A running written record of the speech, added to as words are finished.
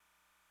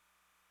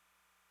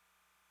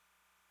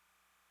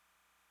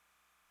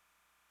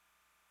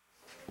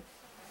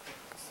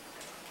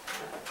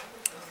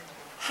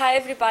Hi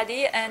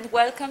everybody and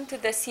welcome to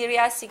the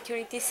Syria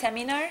Security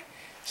Seminar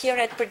here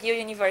at Purdue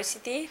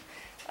University.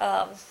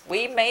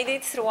 We made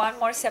it through one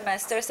more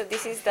semester, so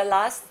this is the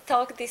last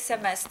talk this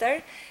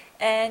semester,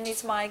 and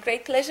it's my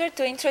great pleasure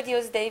to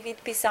introduce David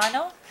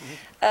Pisano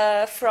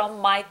from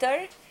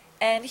MITRE,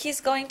 and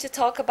he's going to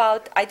talk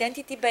about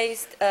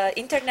identity-based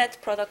Internet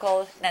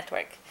Protocol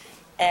Network.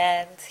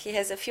 And he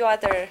has a few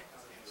other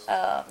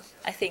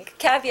I think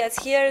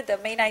caveats here. The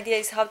main idea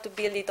is how to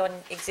build it on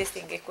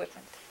existing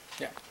equipment.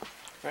 Yeah,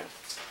 right.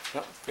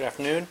 Well, good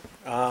afternoon.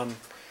 I'm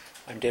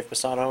Dave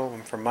Pisano.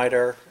 I'm from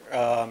MITRE.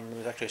 I'm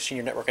actually a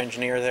senior network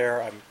engineer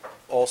there. I'm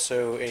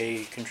also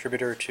a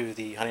contributor to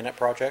the HoneyNet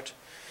project.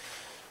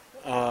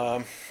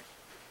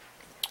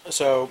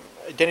 So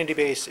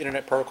identity-based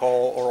Internet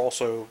Protocol, or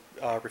also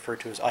referred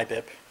to as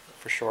IBIP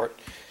for short.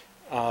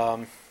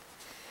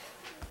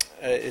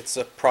 It's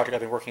a project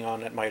I've been working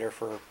on at MITRE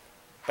for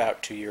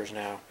about 2 years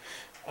now.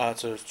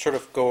 To sort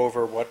of go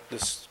over what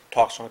this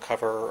talk's going to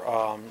cover,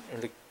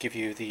 and to give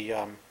you the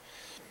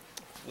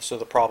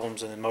the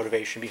problems and the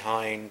motivation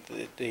behind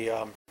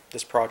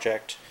this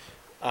project.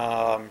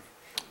 Go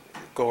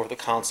over the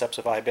concepts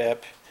of IBIP.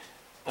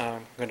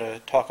 I'm going to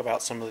talk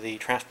about some of the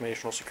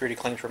transformational security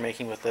claims we're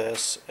making with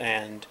this,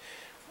 and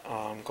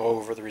go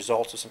over the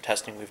results of some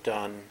testing we've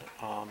done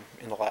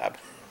in the lab.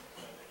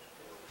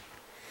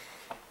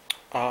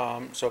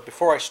 So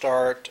before I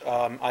start,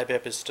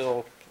 IBIP is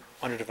still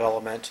under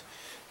development,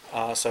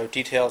 so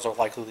details are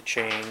likely to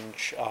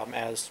change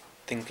as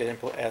things get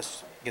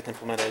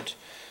implemented.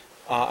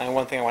 And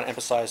one thing I want to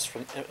emphasize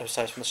from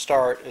the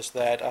start is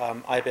that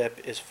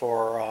IBIP is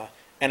for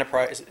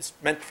enterprise. It's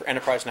meant for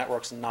enterprise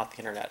networks and not the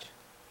internet.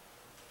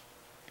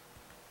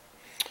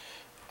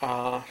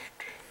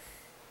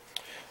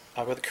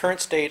 With the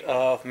current state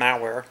of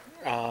malware,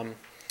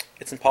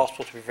 it's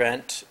impossible to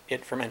prevent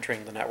it from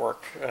entering the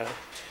network.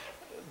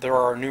 There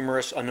are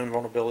numerous unknown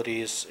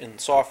vulnerabilities in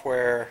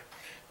software.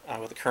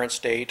 With the current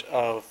state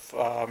of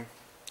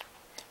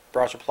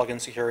browser plugin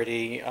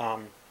security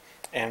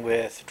and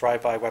with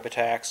drive-by web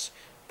attacks,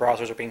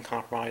 browsers are being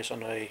compromised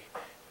on a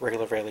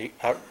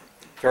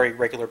very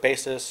regular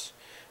basis.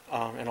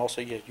 And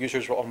also,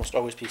 users will almost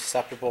always be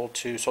susceptible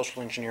to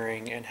social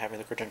engineering and having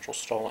the credentials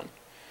stolen.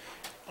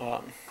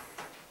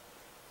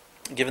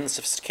 Given the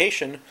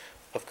sophistication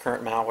of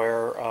current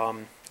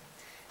malware,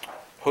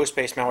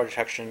 host-based malware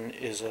detection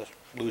is a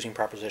losing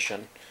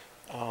proposition.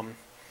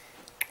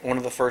 One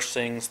of the first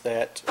things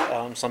that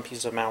some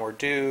pieces of malware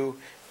do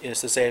is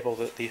disable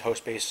the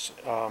host-based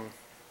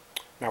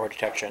malware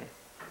detection.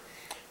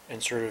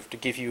 And sort of to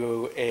give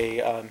you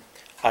a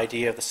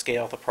idea of the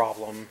scale of the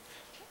problem,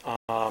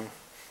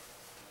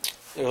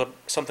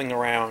 something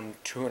around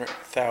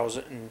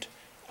 200,000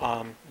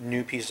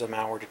 new pieces of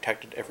malware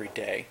detected every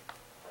day.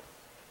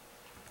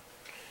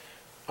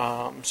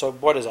 So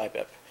what is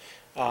IBIP?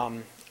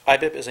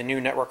 IBIP is a new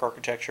network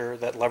architecture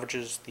that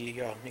leverages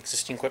the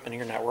existing equipment in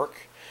your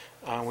network.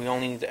 We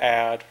only need to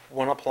add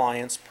one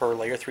appliance per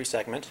layer 3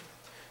 segment.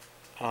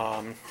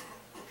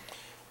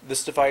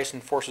 This device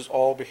enforces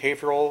all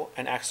behavioral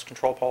and access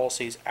control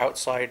policies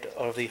outside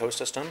of the host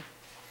system.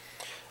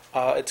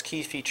 Its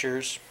key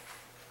features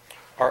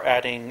are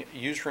adding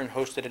user and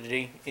host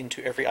identity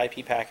into every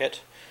IP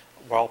packet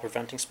while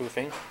preventing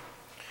spoofing.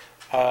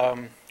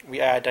 We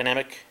add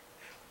dynamic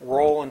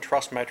role and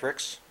trust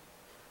metrics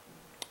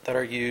that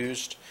are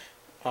used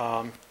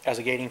as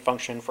a gating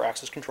function for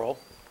access control.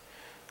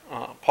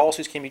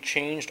 Policies can be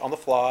changed on the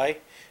fly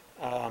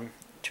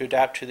to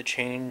adapt to the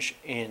change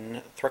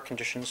in threat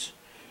conditions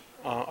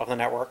of the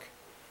network.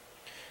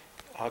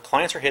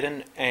 Clients are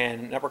hidden,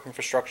 and network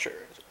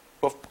infrastructure.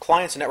 Both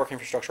clients and network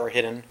infrastructure are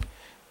hidden,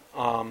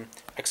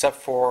 except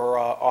for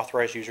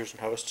authorized users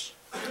and hosts.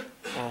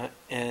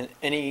 And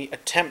any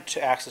attempt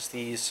to access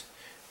these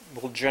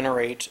will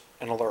generate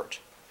an alert.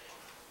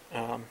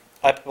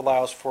 IBIP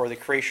allows for the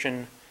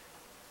creation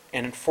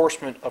and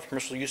enforcement of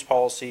permissible use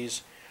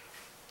policies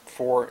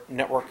for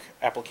network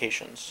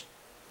applications.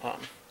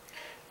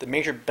 The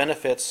major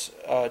benefits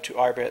to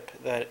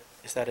IBIP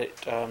is that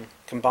it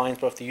combines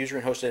both the user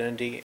and host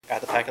identity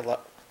at the packet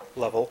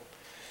level,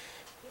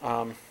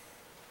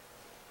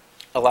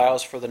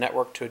 allows for the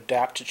network to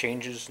adapt to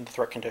changes in the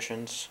threat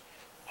conditions,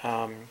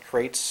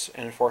 creates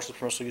and enforces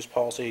permissible use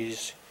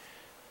policies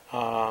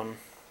for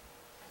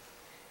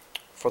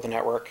the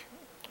network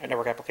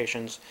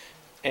applications,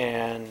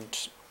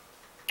 and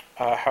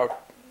how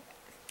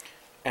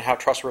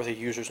trustworthy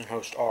users and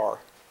hosts are.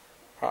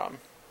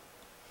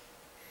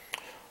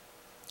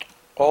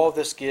 All of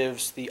this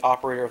gives the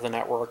operator of the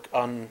network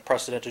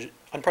unprecedented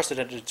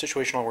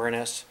situational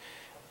awareness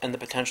and the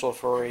potential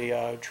for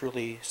a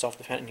truly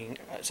self-defending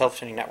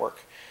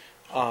network.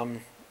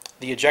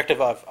 The objective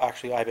of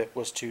actually IBIP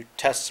was to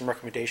test some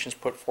recommendations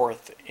put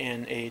forth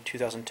in a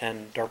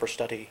 2010 DARPA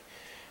study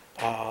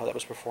that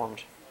was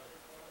performed.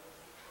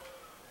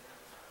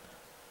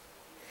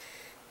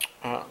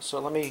 So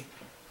let me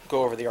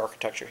go over the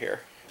architecture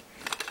here.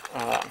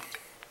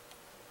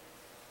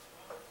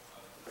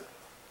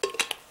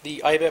 The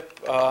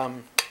IBIP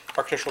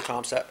architectural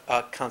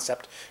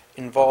concept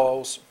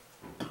involves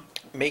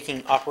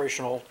making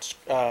operational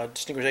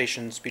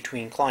distinguishations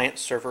between client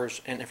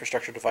servers and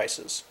infrastructure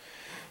devices,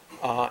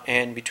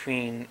 and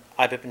between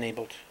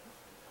IBIP-enabled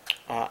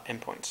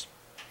endpoints,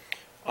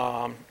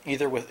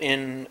 either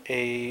within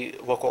a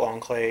local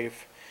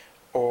enclave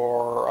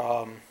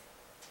or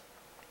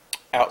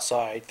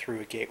outside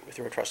through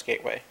a trust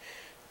gateway.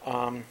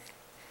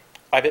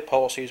 IBIP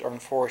policies are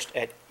enforced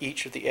at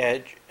each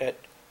edge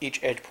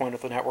point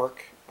of the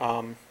network,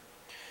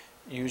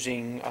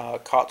 using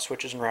COT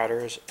switches and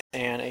routers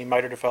and a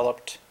MITRE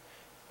developed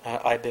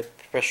IBIP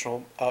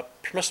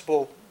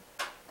permissible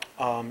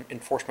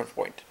enforcement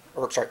point,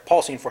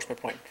 policy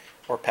enforcement point,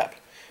 or PEP,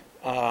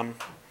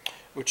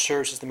 which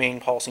serves as the main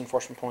policy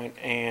enforcement point,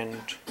 and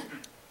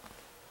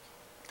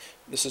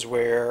this is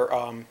where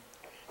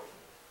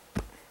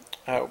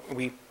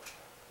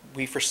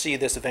we foresee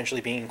this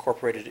eventually being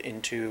incorporated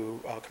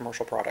into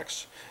commercial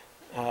products.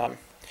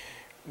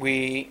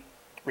 We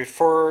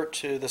refer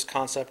to this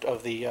concept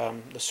of the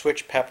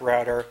switch PEP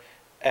router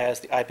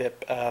as the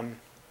IBIP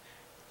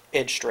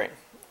edge string.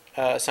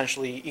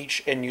 Essentially,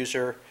 each end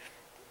user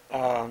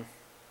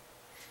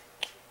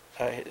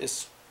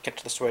is connected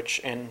to the switch,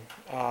 and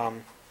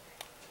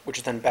which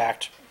is then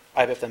backed.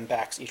 IBIP then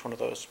backs each one of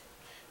those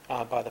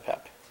by the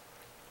PEP.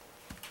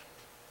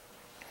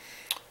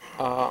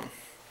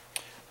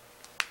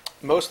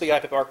 Most of the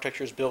IBIP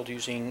architecture is built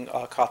using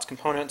COTS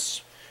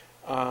components.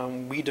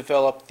 We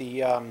developed the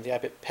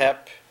IBIP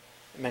PEP,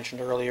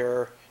 mentioned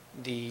earlier,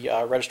 the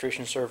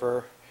registration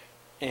server,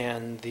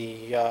 and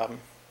the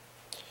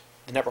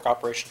network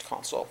operations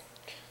console.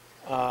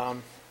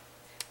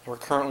 We're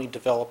currently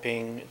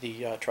developing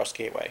the trust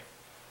gateway.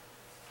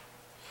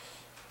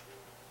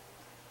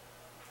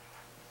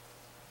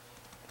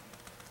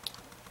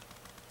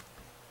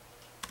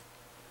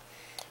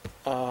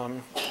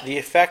 The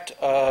effect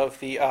of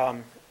the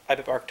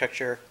IBIP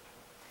architecture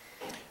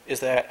is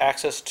that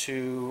access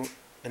to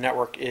the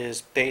network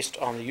is based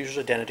on the user's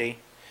identity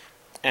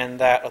and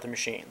that of the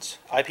machines.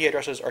 IP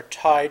addresses are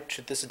tied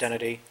to this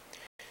identity,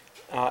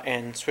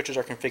 and switches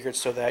are configured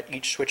so that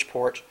each switch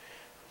port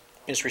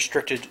is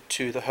restricted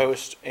to the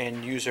host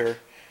and user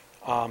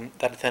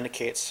that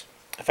authenticates,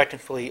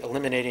 effectively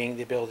eliminating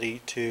the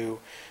ability to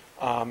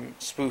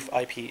spoof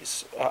IP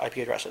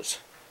addresses.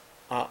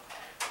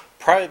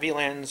 Private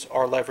VLANs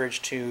are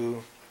leveraged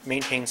to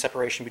maintain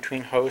separation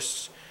between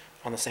hosts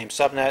on the same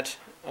subnet.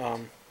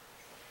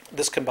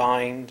 This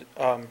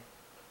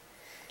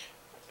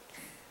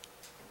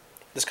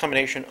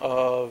combination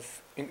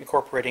of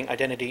incorporating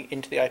identity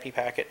into the IP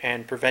packet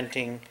and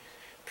prevention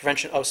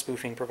of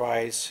spoofing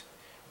provides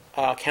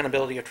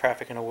accountability of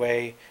traffic in a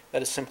way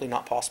that is simply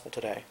not possible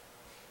today.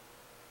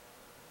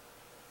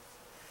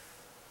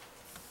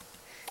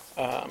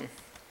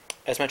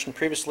 As mentioned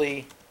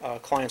previously,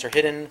 clients are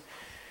hidden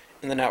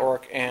in the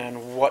network,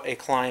 and what a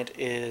client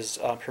is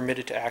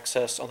permitted to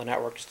access on the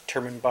network is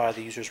determined by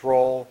the user's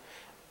role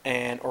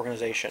and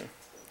organization.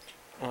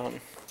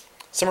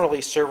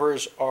 Similarly,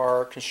 servers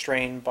are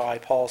constrained by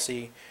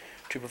policy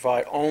to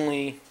provide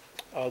only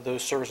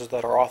those services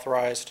that are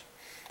authorized.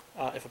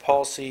 If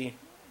policies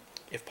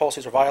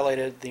are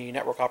violated, the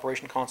network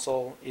operation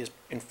console is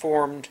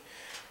informed,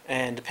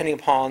 and depending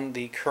upon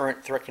the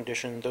current threat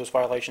condition, those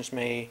violations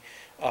may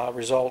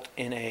result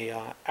in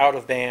a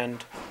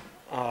out-of-band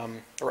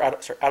or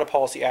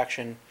out-of-policy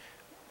action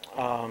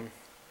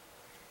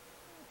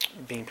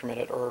being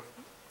permitted.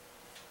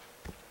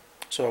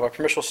 So a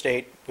permissible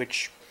state,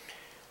 which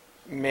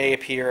may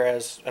appear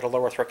as at a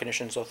lower threat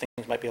condition, so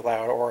things might be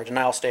allowed, or a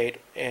denial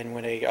state, and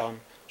when a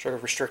sort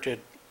of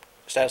restricted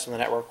status of the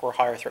network, or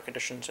higher threat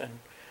conditions, and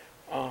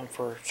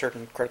for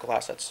certain critical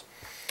assets.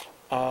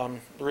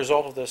 The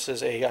result of this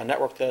is a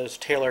network that is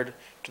tailored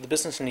to the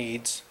business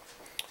needs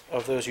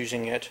of those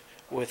using it,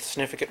 with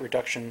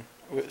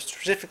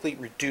specifically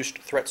reduced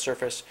threat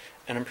surface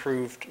and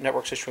improved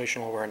network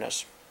situational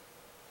awareness.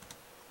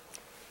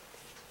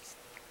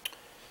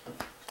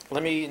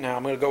 I'm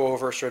going to go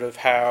over sort of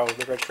how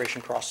the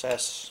registration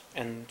process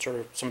and sort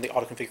of some of the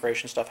auto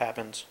configuration stuff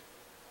happens.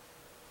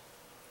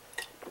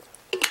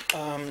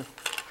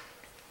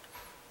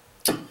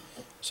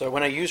 So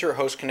when a user or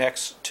host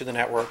connects to the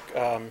network,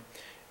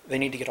 they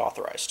need to get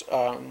authorized.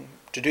 To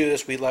do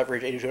this, we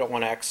leverage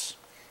 82.1x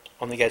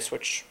on the get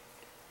switch.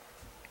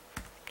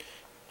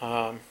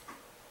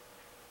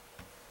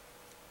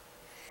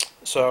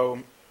 So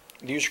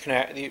the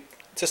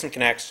system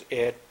connects.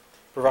 It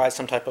provides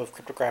some type of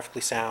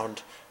cryptographically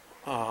sound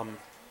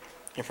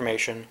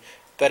information.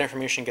 That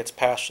information gets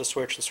passed to the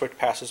switch. The switch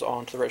passes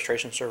on to the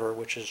registration server,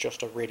 which is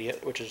just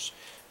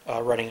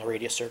running a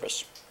radius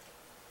service.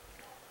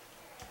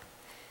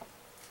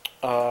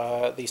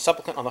 The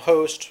supplicant on the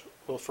host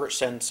will first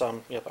send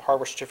some the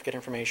hardware certificate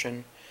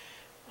information.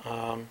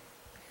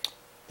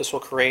 This will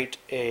create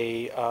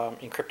a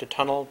encrypted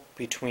tunnel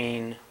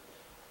between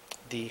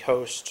the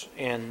host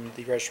and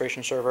the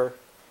registration server.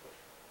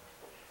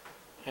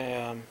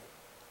 And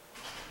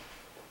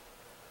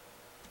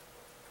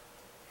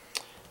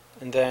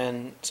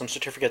then some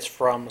certificates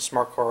from a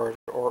smart card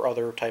or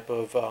other type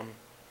of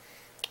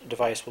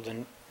device will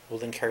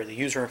then carry the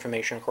user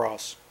information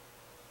across.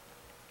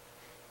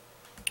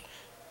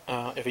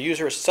 If a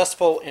user is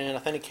successful in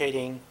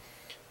authenticating,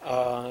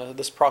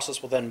 this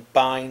process will then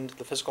bind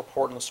the physical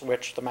port and the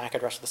switch to the MAC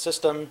address of the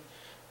system.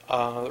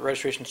 The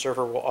registration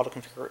server will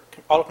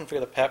auto-configure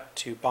the PEP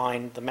to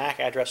bind the MAC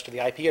address to the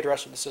IP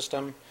address of the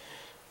system.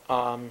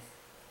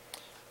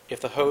 If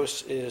the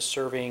host is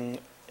serving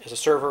as a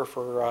server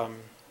for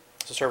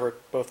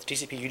both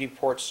TCP UDP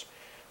ports,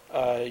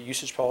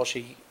 usage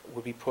policy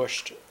would be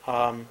pushed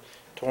to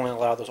only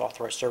allow those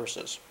authorized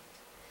services.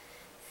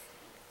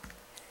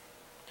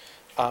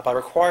 By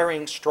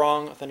requiring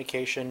strong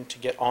authentication to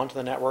get onto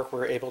the network,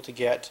 we're able to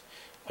get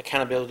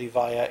accountability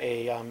via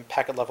a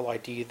packet level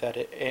ID that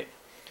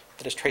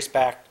is traced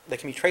back, that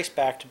can be traced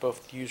back to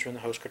both the user and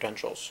the host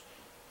credentials.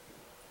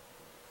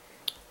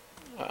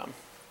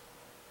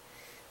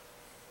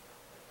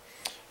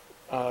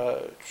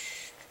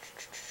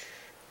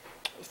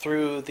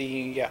 Through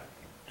the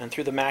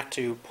MAC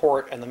to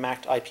port and the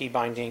MAC to IP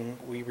binding,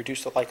 we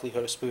reduce the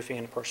likelihood of spoofing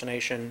and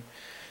impersonation.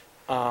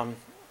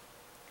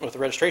 With the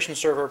registration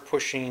server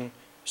pushing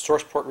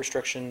source port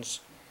restrictions,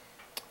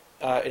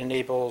 it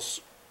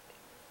enables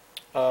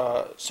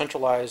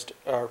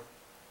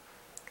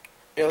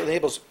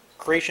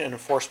creation and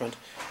enforcement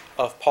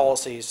of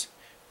policies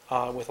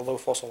with a low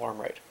false alarm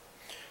rate.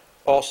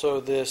 Also,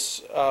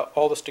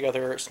 all this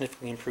together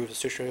significantly improves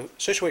the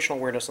situational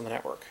awareness on the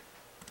network.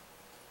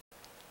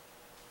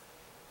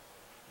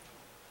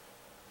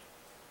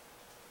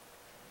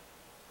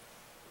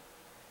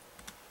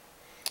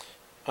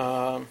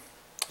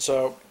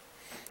 So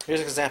here's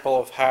an example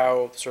of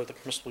how sort of the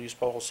permissible use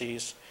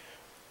policies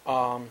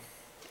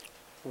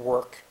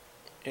work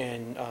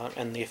and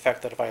the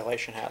effect that a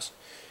violation has.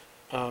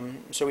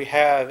 So we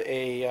have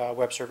a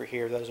web server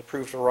here that is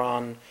approved to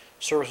run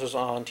services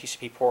on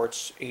TCP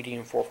ports 80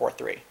 and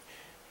 443.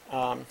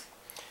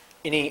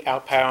 Any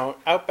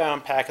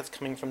outbound packets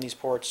coming from these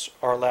ports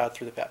are allowed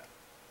through the PEP.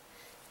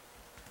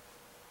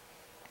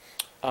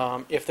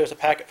 If there's a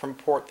packet from a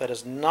port that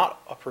is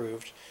not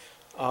approved,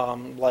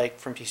 like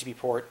from TCP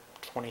port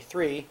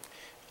 23,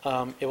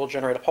 it will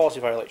generate a policy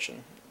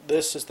violation.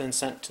 This is then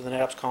sent to the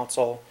NetApps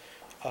console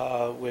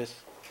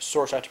with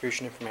source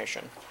attribution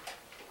information.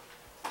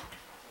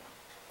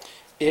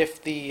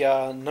 If the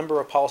number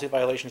of policy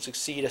violations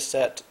exceed a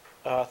set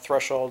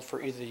threshold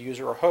for either the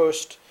user or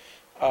host,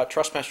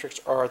 trust metrics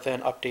are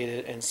then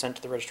updated and sent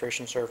to the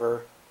registration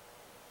server.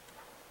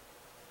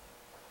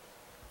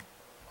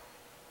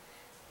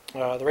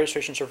 The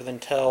registration server then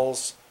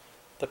tells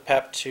the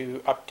PEP to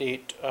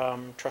update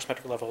trust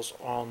metric levels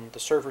on the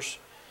server's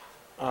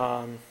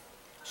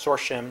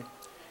source shim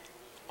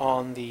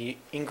on the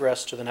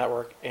ingress to the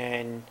network,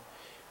 and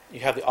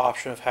you have the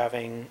option of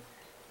having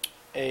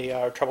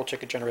a trouble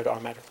ticket generated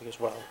automatically as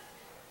well.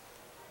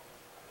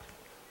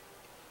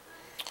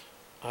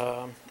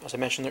 As I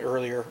mentioned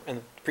earlier in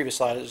the previous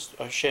slide is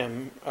a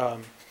shim.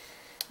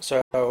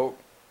 So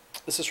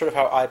this is sort of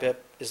how IBIP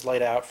is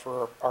laid out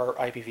for our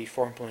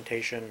IPv4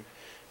 implementation.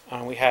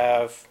 We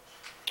have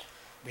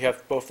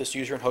both this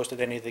user and host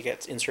identity that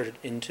gets inserted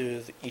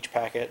into each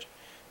packet.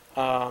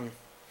 The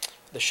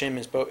shim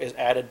is both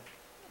added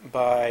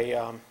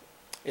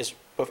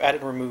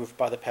and removed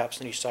by the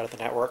PEPs on each side of the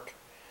network.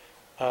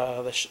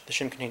 The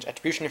shim contains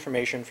attribution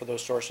information for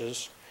those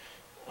sources,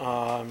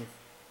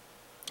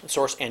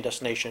 source and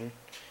destination,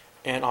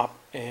 and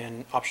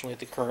optionally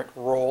the current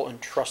role and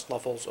trust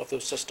levels of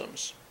those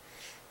systems.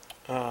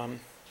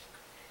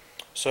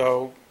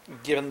 So,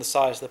 given the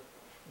size of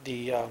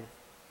the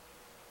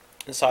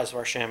size of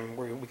our shim,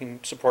 we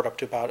can support up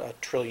to about 1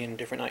 trillion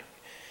different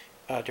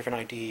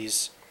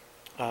IDs,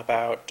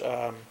 about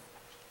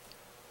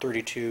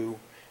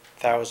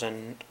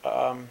 32,000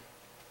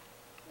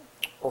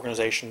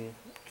 organization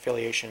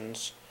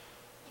affiliations,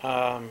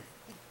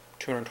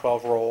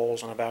 212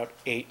 roles, and about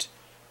 8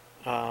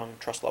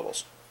 trust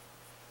levels.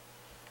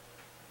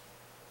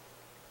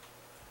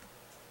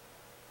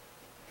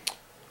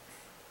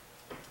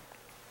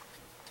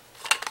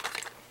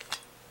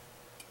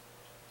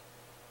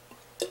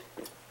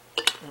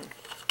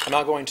 I'm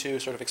now going to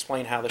sort of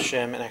explain how the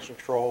shim and access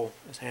control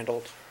is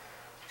handled.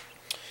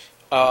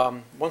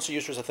 Once the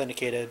user is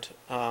authenticated,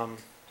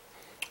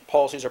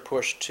 policies are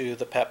pushed to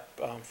the PEP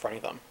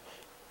fronting them.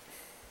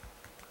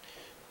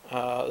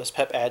 This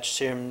PEP adds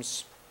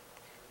shims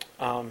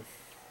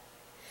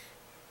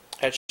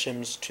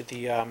to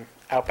the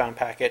outbound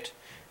packet,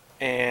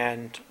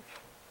 and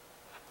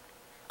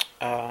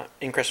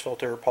ingress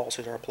filter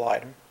policies are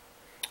applied.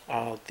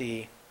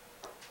 The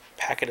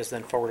packet is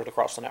then forwarded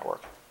across the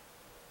network.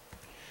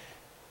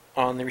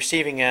 On the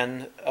receiving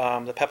end,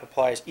 the PEP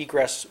applies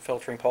egress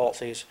filtering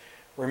policies,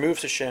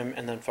 removes the shim,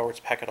 and then forwards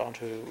the packet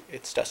onto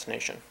its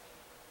destination.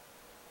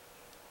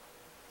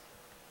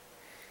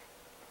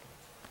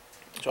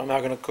 So I'm now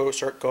going to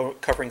start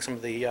covering some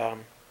of the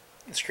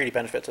security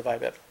benefits of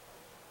IBIP.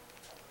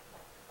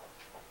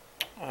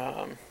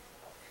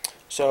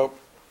 So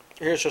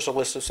here's just a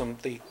list of some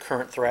of the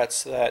current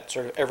threats that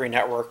sort of every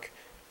network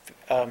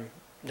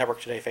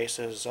today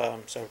faces.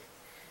 So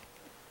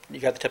You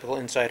got the typical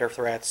insider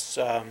threats,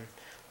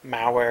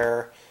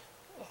 malware,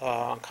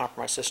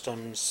 compromised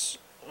systems,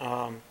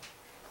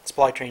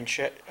 supply chain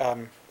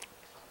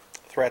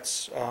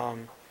threats,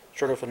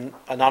 sort of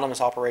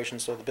anonymous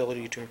operations, so the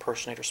ability to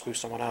impersonate or spoof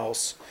someone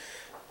else,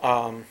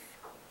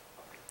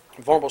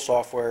 vulnerable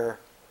software,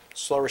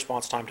 slow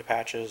response time to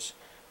patches,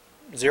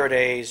 0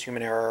 days,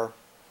 human error,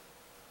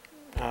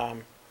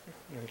 and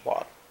a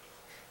lot.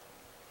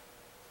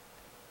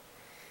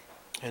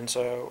 And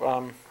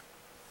so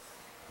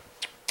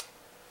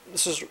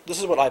this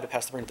is what IBIP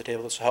has to bring to the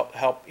table to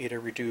help either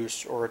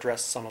reduce or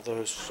address some of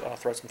those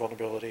threats and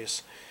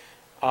vulnerabilities.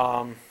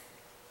 IBIP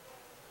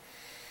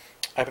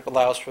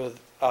allows for the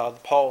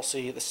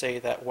policy to say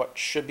that what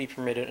should be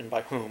permitted and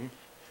by whom,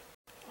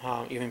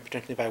 even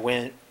potentially by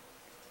when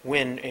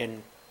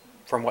and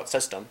from what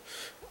system.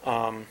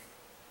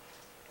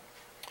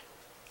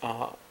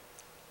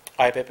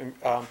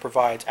 IBIP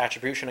provides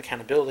attribution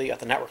accountability at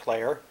the network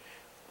layer,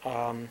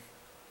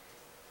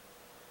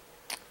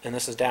 and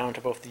this is down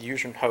to both the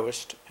user and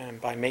host, and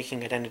by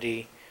making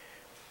identity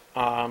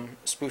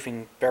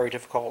spoofing very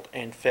difficult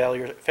and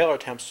failure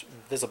attempts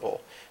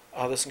visible.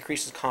 This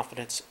increases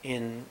confidence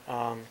in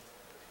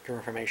your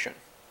information.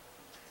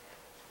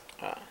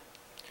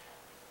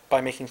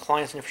 By making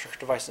clients and infrastructure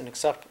devices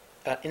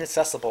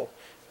inaccessible,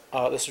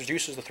 this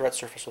reduces the threat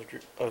surface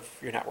of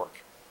your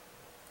network.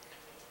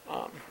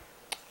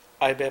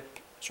 IBIP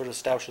sort of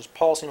establishes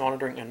policy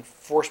monitoring and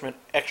enforcement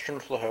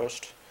external to the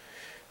host.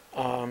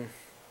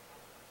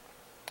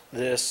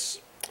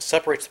 This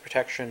separates the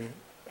protection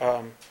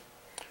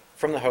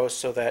from the host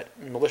so that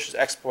malicious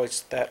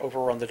exploits that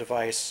overrun the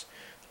device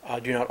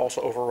do not also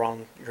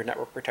overrun your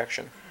network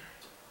protection.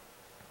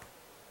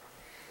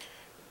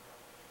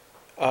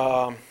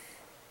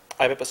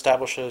 IBIP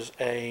establishes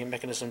a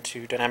mechanism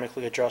to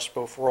dynamically adjust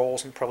both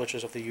roles and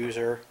privileges of the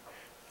user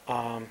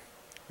and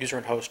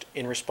host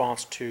in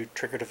response to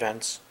triggered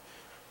events.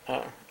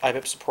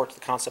 IBIP supports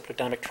the concept of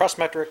dynamic trust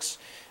metrics.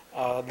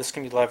 This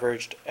can be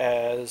leveraged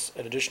as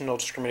an additional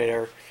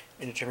discriminator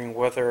in determining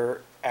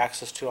whether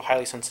access to a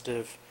highly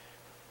sensitive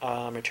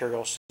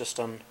material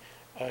system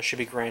should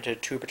be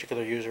granted to a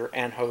particular user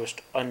and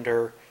host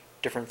under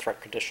different threat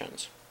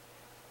conditions.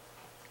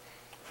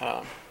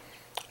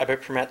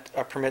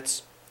 IBIP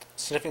permits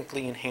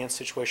significantly enhanced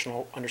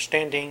situational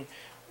understanding,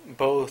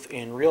 both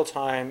in real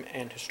time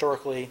and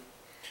historically.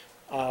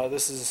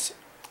 This is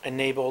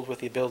enabled with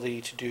the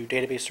ability to do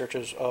database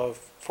searches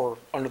for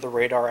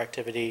under-the-radar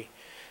activity,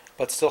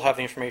 but still have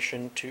the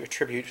information to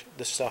attribute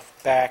this stuff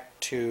back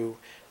to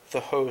the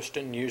host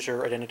and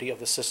user identity of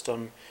the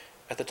system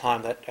at the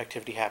time that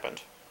activity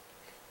happened.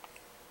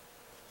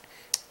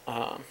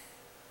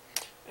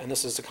 And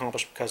this is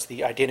accomplished because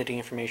the identity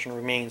information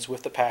remains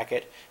with the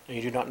packet, and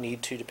you do not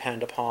need to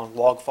depend upon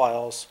log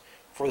files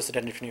for this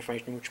identity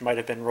information, which might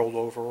have been rolled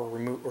over or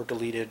removed or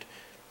deleted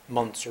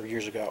months or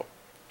years ago.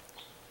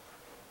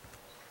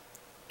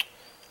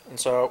 And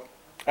so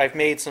I've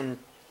made some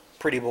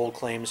pretty bold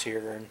claims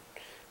here, and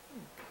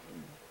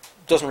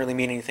it doesn't really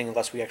mean anything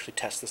unless we actually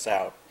test this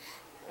out.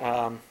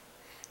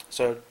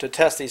 So to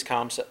test these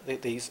concepts,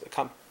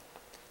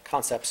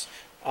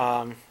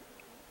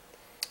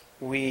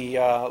 we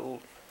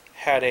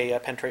had a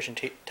penetration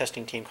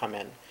testing team come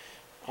in.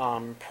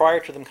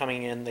 Prior to them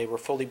coming in, they were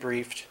fully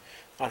briefed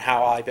on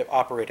how IBIP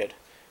operated.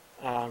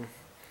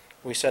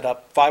 We set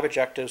up 5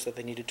 objectives that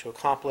they needed to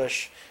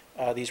accomplish.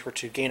 These were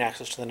to gain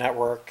access to the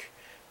network,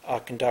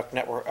 conduct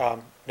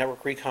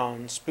network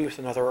recon, spoof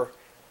an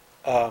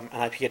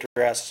IP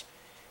address,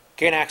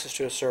 gain access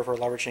to a server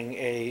leveraging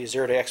a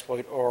zero-day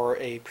exploit or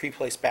a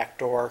pre-placed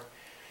backdoor,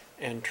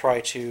 and try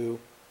to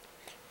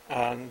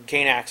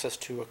gain access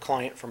to a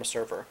client from a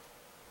server.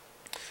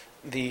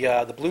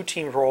 The blue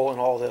team role in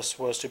all this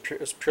was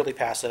purely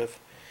passive.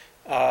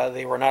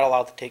 They were not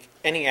allowed to take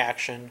any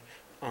action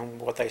on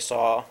what they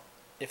saw.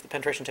 If the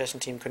penetration testing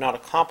team could not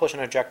accomplish an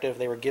objective,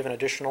 they were given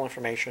additional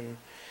information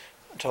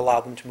to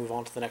allow them to move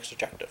on to the next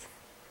objective.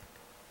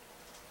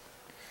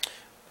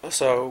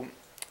 So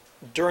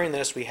during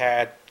this, we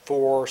had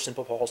 4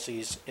 simple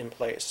policies in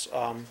place.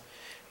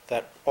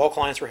 That all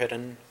clients were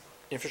hidden,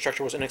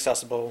 infrastructure was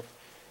inaccessible,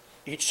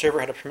 each server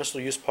had a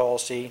permissible use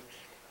policy.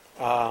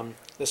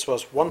 This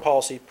was 1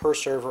 policy per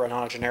server and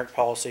not a generic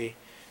policy,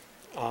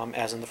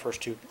 as in the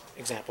first 2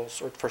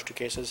 examples, or first 2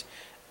 cases,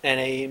 and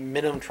a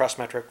minimum trust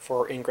metric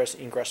for ingress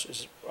and egress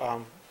was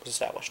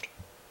established.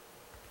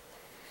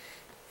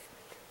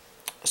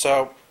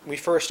 So we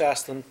first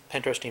asked the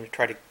Pentest team to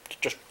try to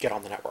just get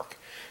on the network.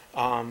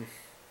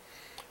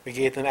 We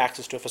gave them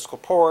access to a physical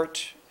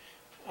port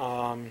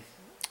and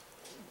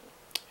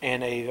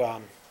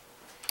a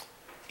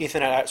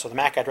Ethernet, so the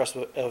MAC address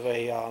of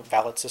a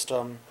valid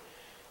system.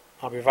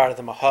 We provided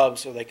them a hub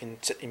so they can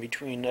sit in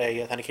between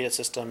a authenticated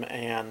system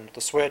and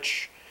the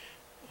switch.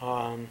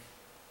 And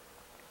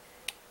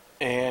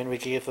we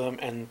gave them,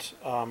 and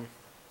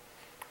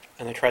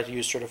they tried to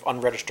use sort of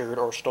unregistered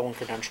or stolen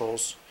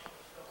credentials,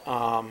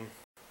 or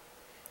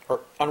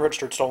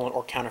unregistered, stolen,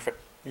 or counterfeit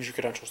user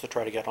credentials to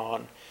try to get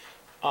on.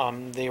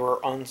 they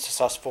were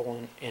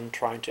unsuccessful in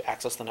trying to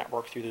access the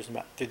network through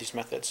these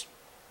methods.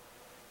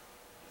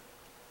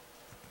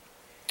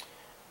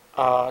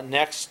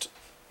 Next,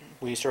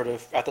 we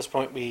at this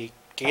point, we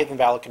gave them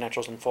valid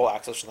credentials and full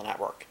access to the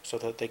network so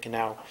that they can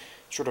now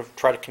sort of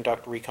try to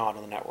conduct recon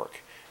on the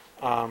network.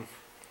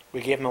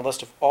 We gave them a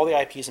list of all the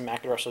IPs and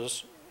MAC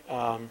addresses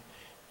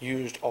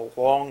used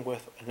along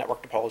with a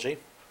network topology.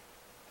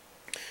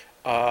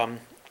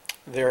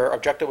 Their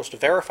objective was to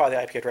verify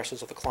the IP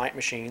addresses of the client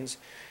machines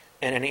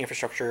and any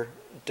infrastructure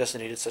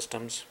designated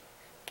systems.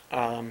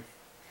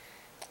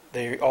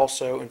 They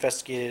also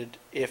investigated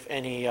if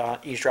any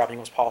eavesdropping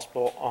was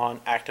possible on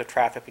active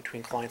traffic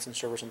between clients and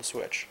servers on the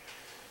switch.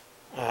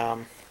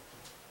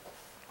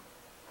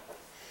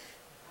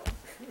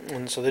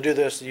 And so they do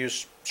this, they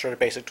use sort of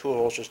basic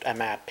tools, just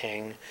mmap,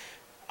 ping,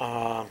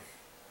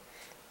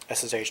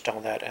 SSH,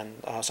 telnet,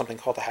 and something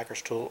called the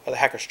hacker's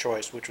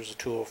choice, which was a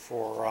tool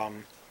for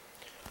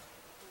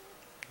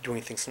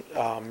doing things,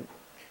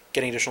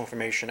 getting additional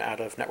information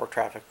out of network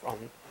traffic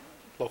on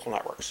local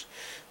networks.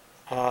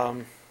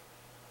 And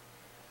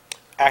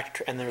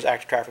there was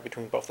active traffic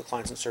between both the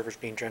clients and servers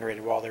being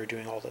generated while they were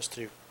doing all this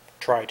to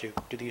try to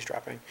do the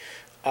eavesdropping.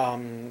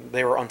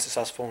 They were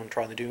unsuccessful in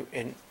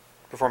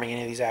performing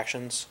any of these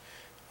actions,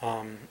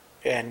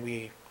 and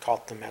we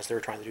caught them as they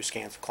were trying to do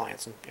scans of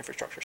clients and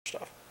infrastructure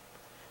stuff.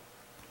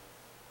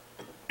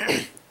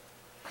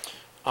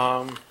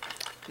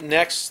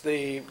 Next,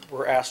 they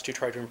were asked to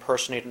try to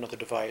impersonate another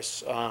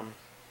device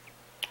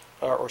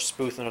or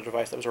spoof another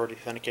device that was already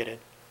authenticated.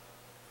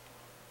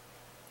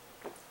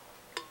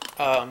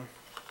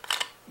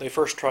 They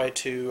first tried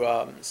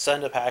to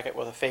send a packet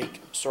with a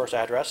fake source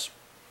address.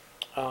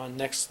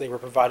 Next, they were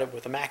provided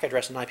with a MAC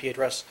address and IP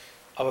address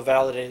of a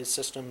validated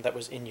system that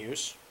was in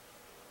use.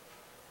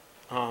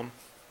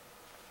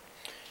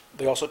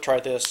 They also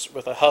tried this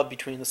with a hub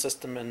between the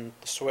system and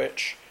the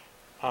switch.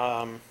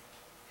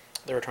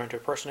 They were trying to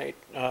impersonate,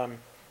 and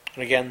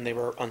again, they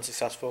were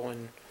unsuccessful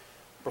in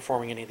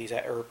performing any of these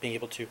or being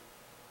able to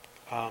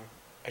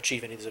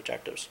achieve any of these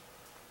objectives.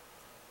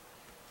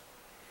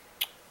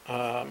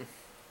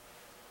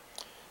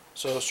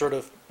 So sort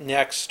of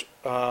next,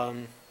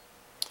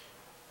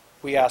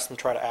 we asked them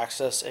to try to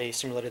access a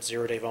simulated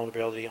zero-day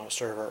vulnerability on a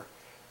server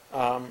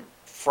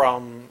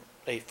from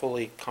a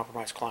fully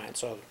compromised client.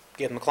 So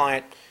give them a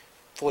client,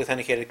 fully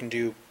authenticated, can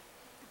do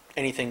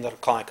anything that a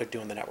client could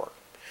do in the network.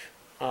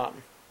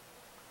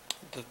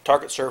 The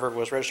target server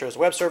was registered as a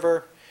web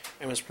server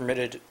and was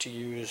permitted to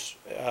use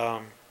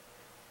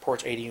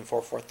ports 80 and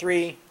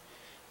 443.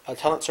 A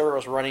telnet server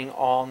was running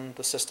on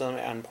the system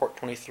and port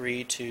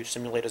 23 to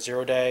simulate a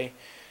zero-day.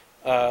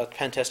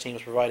 Pen test team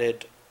was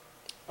provided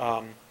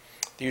the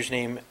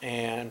username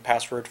and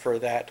password for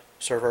that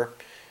server.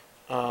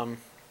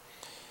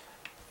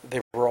 They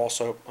were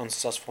also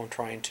unsuccessful in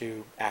trying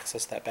to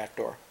access that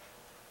backdoor.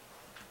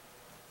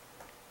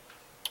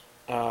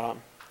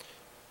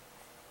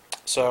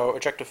 So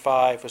objective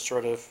 5 was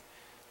sort of,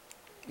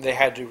 they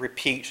had to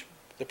repeat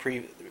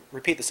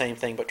the same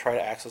thing but try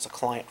to access a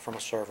client from a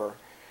server.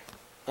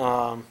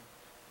 And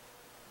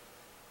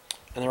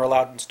they were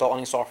allowed to install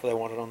any software they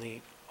wanted on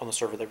the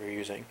server they were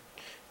using.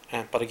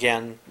 But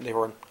again, they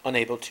were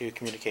unable to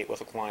communicate with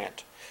a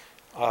client.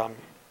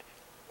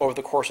 Over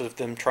the course of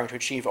them trying to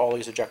achieve all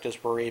these objectives,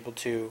 we were able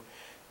to,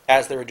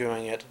 as they were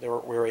doing it, we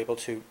were able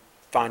to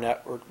find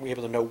out, or we were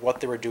able to know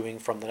what they were doing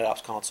from the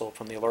NetOps console,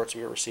 from the alerts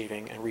we were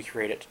receiving, and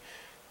recreate it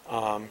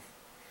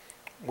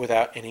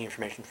without any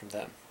information from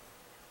them.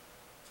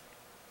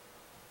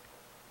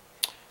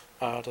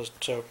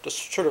 So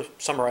just sort of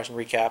summarize and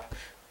recap.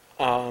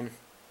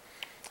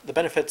 The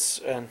benefits,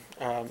 and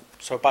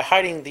so by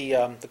hiding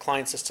the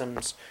client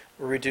systems,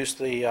 we reduce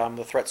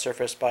the threat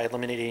surface by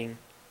eliminating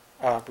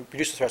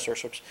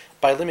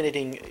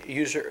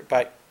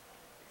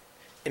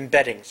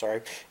embedding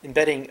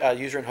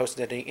user and host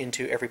identity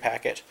into every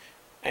packet,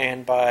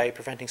 and by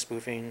preventing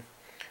spoofing,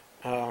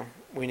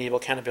 we enable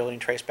accountability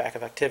and traceback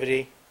of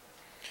activity.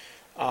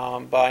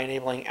 By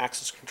enabling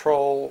access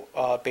control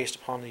based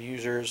upon the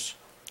user's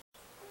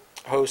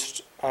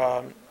host,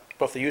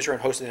 both the user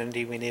and host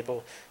identity, we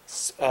enable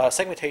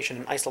segmentation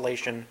and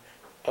isolation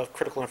of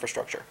critical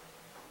infrastructure.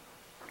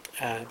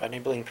 By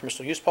enabling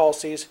permissible use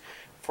policies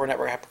for a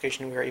network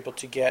application, we are able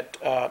to get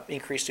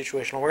increased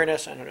situational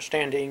awareness and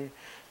understanding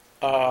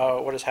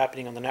what is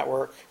happening on the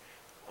network.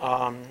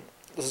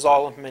 This is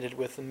all implemented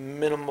with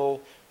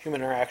minimal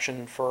human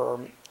interaction for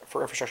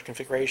infrastructure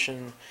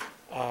configuration.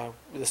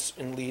 This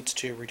leads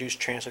to reduced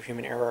chance of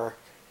human error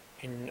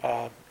in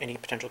any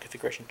potential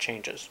configuration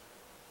changes.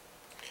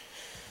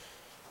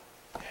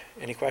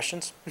 Any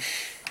questions?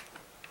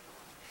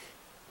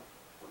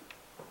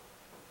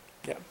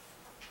 Yeah.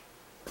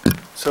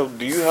 So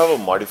do you have a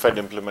modified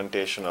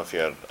implementation of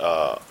your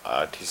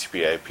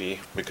TCP/IP?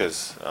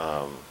 Because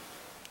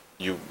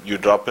you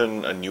drop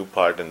in a new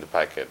part in the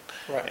packet,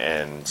 Right.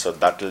 and so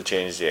that will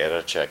change the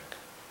error check.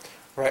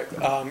 Right.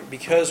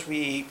 Because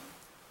we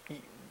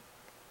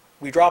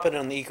drop it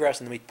on the egress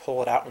and then we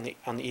pull it out on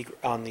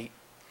the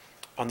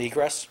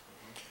egress.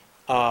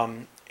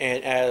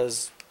 And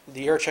as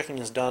the error checking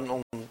is done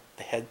on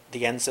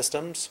the end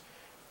systems,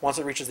 once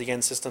it reaches the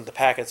end system, the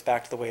packet's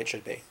back to the way it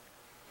should be.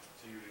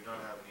 So you do not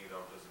have any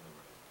routers in the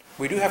middle?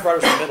 We do have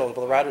routers in the middle,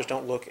 but the routers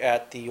don't look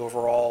at the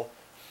overall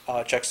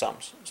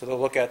checksums. So they'll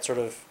look at sort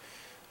of,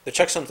 the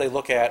checksums they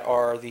look at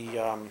are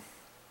the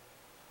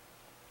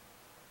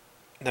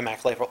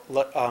MAC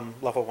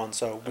level one.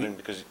 So I mean,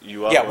 because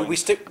you are yeah, going- we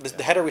stick,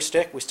 the header we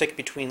stick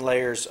between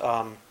layers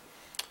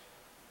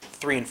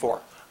 3 and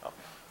 4. Oh.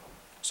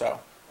 So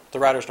the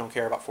routers don't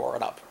care about 4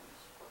 and up.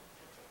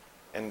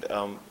 And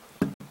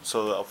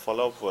so the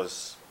follow-up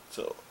was,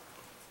 so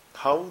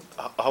how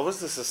is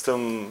the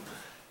system,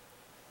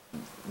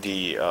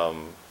 the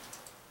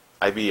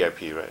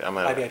IBIP, right?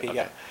 IBIP, okay.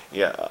 yeah.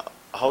 Yeah.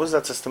 How is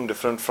that system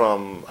different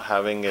from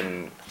having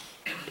an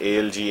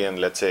ALG and,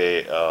 let's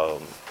say,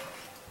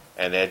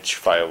 an edge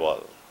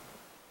firewall?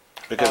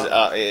 Because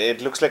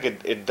it looks like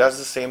it does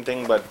the same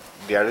thing, but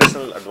the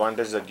additional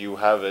advantage that you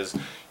have is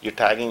you're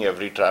tagging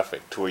every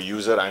traffic to a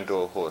user and to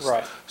a host.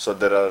 Right. So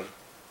there are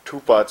two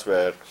parts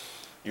where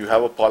you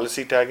have a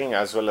policy tagging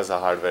as well as a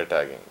hardware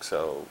tagging.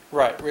 So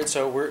Right.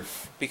 So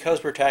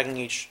because we're tagging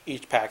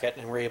each packet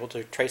and we're able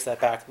to trace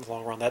that back in the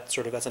long run, that's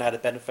an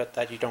added benefit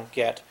that you don't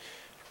get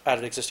out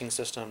of existing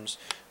systems.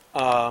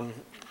 Yeah,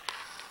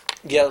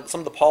 some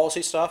of the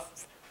policy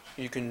stuff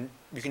you can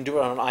do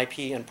it on an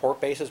IP and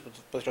port basis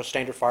with a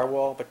standard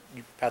firewall, but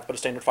you have to put a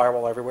standard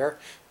firewall everywhere.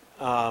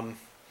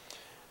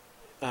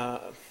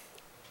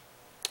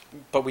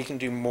 But we can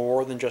do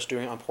more than just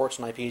doing it on ports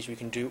and IPs. We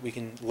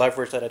can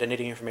leverage that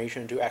identity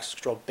information and do access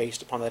control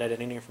based upon that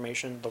identity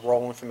information, the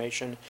role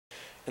information,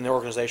 and the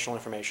organizational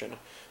information.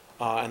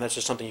 And that's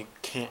just something you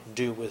can't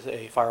do with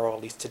a firewall,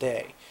 at least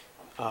today.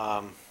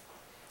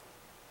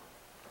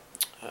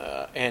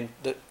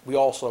 We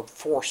also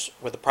force,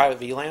 with the private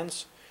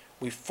VLANs,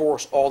 we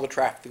force all the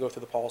traffic to go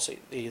through the policy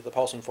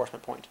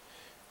enforcement point.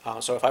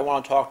 So if I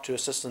want to talk to a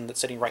system that's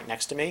sitting right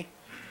next to me,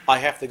 I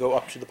have to go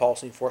up to the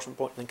policy enforcement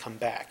point and then come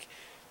back.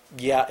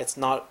 Yeah, it's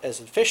not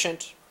as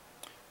efficient,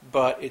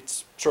 but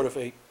it's sort of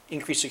a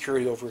increased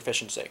security over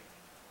efficiency.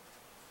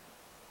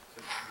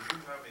 do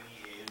you have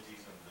any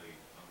ALGs on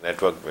the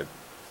network with,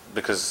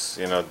 because,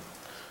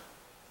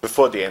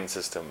 before the end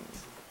system?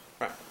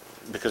 Right.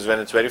 Because when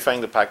it's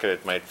verifying the packet,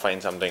 it might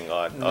find something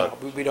odd. No,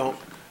 we don't.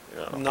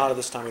 Okay. Not at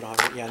this time. We don't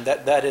have it. Yeah, and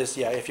that is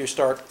if you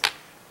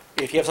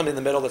have something in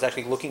the middle that's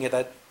actually looking at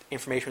that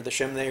information with the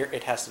shim there,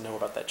 it has to know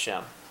about that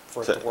shim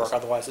for it to work.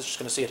 Otherwise, it's just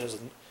going to see it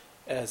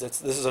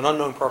this is an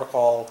unknown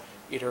protocol.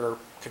 Either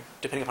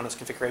depending upon its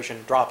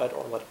configuration, drop it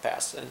or let it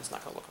pass, and it's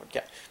not going to look.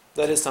 Yeah,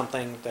 that is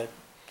something that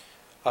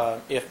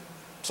if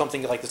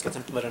something like this gets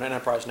implemented in an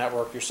enterprise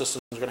network, your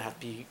systems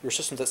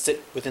that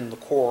sit within the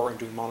core and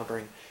do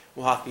monitoring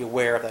will have to be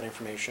aware of that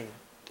information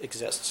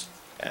exists.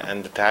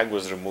 And the tag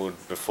was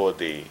removed before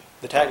the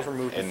tag is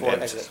removed before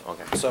exit.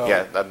 Okay. So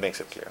yeah, that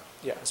makes it clear.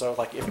 Yeah, so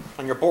like if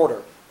on your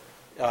border,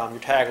 your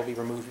tag will be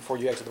removed before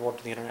you exit the border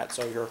to the internet.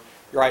 So your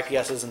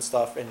IPSs and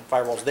stuff and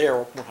firewalls there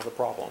won't have a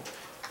problem.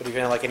 But if you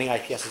have like any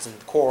IPSs in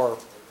the core,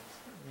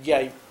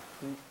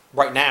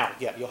 right now,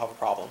 you'll have a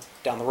problem.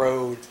 Down the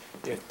road,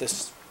 if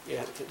this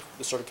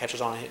sort of catches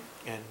on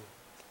and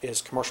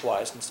is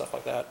commercialized and stuff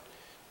like that,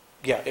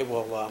 it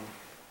will.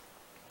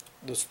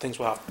 Those things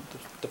the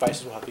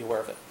devices will have to be aware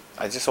of it.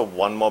 I just have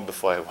one more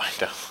before I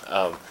wind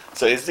up.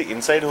 So is the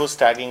inside host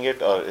tagging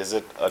it, or is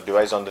it a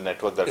device on the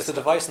network that It's the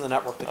device in the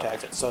network that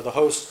tags it. So the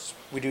hosts,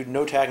 we do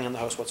no tagging on the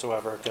host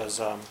whatsoever because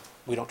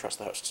we don't trust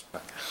the hosts.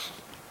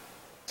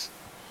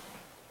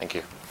 Thank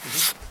you.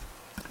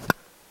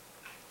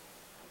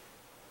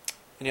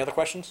 Any other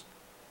questions?